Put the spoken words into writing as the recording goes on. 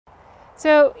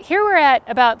So here we're at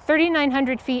about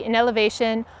 3,900 feet in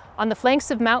elevation on the flanks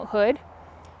of Mount Hood,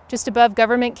 just above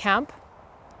Government Camp,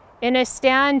 in a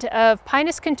stand of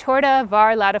Pinus contorta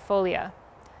var. Latifolia.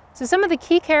 So some of the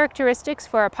key characteristics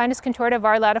for our Pinus contorta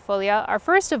var. Latifolia are,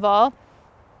 first of all,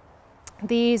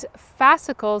 these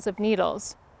fascicles of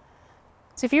needles.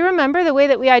 So if you remember, the way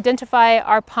that we identify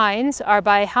our pines are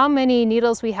by how many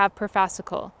needles we have per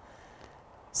fascicle.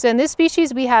 So in this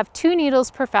species, we have 2 needles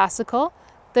per fascicle.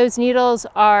 Those needles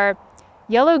are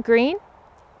yellow-green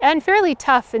and fairly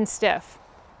tough and stiff.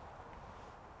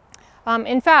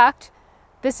 In fact,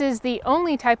 this is the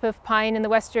only type of pine in the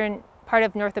western part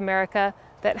of North America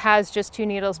that has just 2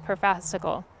 needles per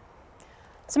fascicle.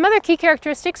 Some other key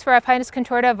characteristics for our Pinus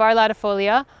contorta var.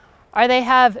 Latifolia are they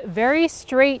have very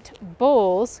straight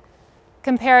boles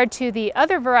compared to the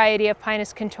other variety of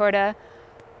Pinus contorta,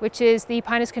 which is the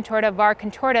Pinus contorta var.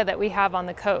 Contorta that we have on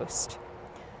the coast.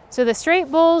 So the straight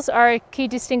boles are a key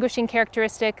distinguishing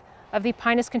characteristic of the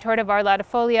Pinus contorta var.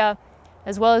 Latifolia,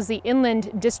 as well as the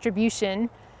inland distribution.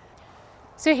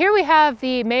 So here we have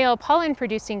the male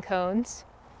pollen-producing cones,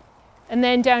 and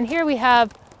then down here we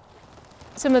have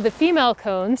some of the female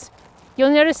cones.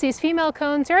 You'll notice these female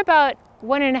cones are about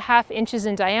 1.5 inches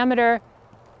in diameter.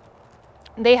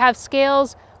 They have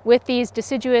scales with these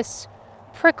deciduous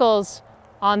prickles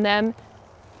on them,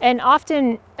 and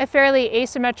often a fairly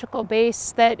asymmetrical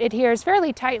base that adheres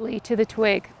fairly tightly to the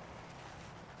twig.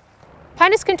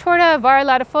 Pinus contorta var.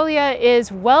 Latifolia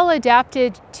is well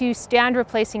adapted to stand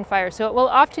replacing fire, so it will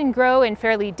often grow in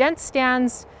fairly dense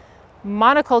stands,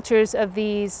 monocultures of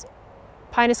these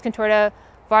Pinus contorta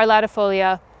var.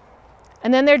 Latifolia,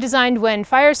 and then they're designed when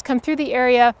fires come through the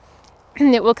area,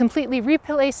 it will completely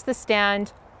replace the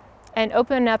stand and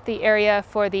open up the area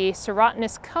for the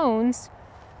serotinous cones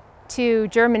to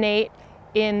germinate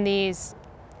in these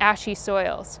ashy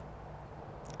soils.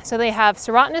 So they have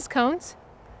serotinous cones,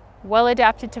 well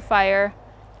adapted to fire,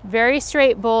 very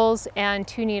straight boles, and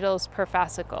 2 needles per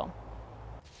fascicle.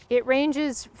 It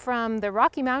ranges from the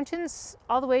Rocky Mountains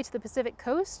all the way to the Pacific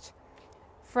coast,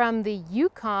 from the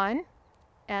Yukon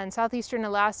and southeastern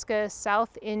Alaska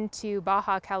south into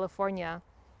Baja California.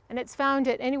 And it's found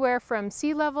at anywhere from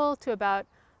sea level to about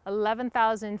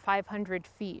 11,500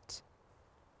 feet.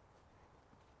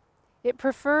 It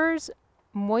prefers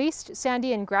moist,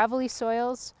 sandy, and gravelly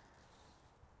soils,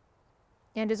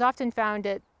 and is often found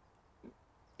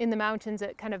in the mountains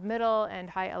at kind of middle and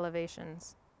high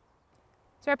elevations.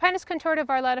 So our Pinus contorta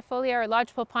var. Latifolia, or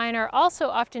lodgepole pine, are also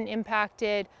often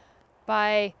impacted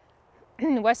by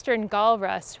western gall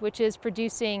rust, which is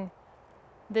producing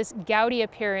this gouty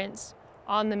appearance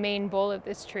on the main bole of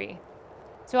this tree.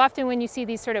 So often when you see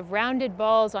these sort of rounded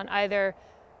balls on either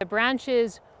the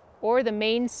branches or the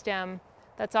main stem,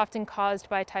 that's often caused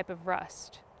by a type of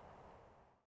rust.